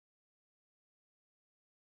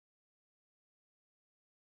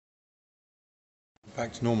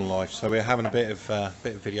back to normal life. So we're having a bit of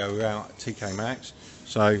video. We're out at TKMaxx.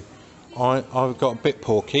 So I've got a bit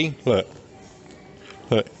porky. Look.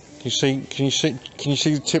 Can you see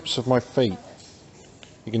the tips of my feet?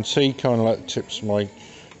 You can see kind of like the tips of my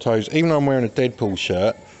toes. Even though I'm wearing a Deadpool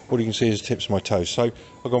shirt, all you can see is the tips of my toes. So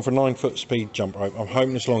I've gone for a 9-foot speed jump rope. I'm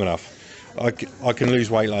hoping it's long enough. I can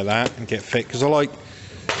lose weight like that and get fit, because I like,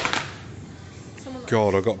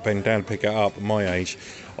 God, I've got to bend down to pick it up at my age.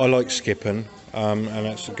 I like skipping, and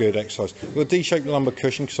that's a good exercise. I've got a D-shaped lumbar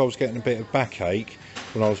cushion because I was getting a bit of backache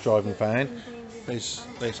when I was driving the van. There's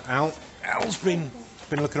Al. Al's been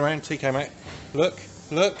looking around TKMaxx.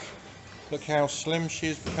 Look how slim she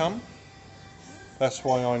has become. That's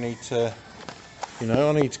why I need to,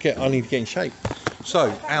 I need to get in shape.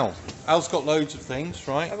 So Al's got loads of things,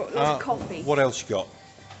 right? I've got lots of coffee. What else you got?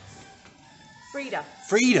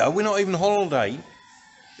 Frida, we're not even on holiday.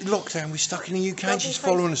 Lockdown, we're stuck in the UK and she's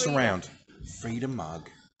following us around. Frida mug.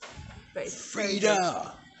 But it's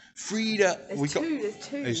Frida.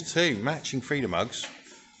 There's two matching Frida mugs.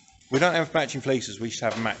 We don't have matching fleeces, we should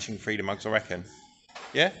have matching Frida mugs, I reckon.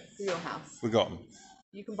 Yeah? For your house. We got them.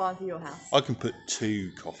 You can buy them for your house. I can put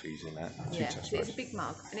 2 coffees in that. Yeah, so it's a big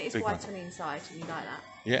mug, and it is white on the inside, and you like that.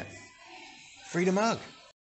 Yeah. Frida mug.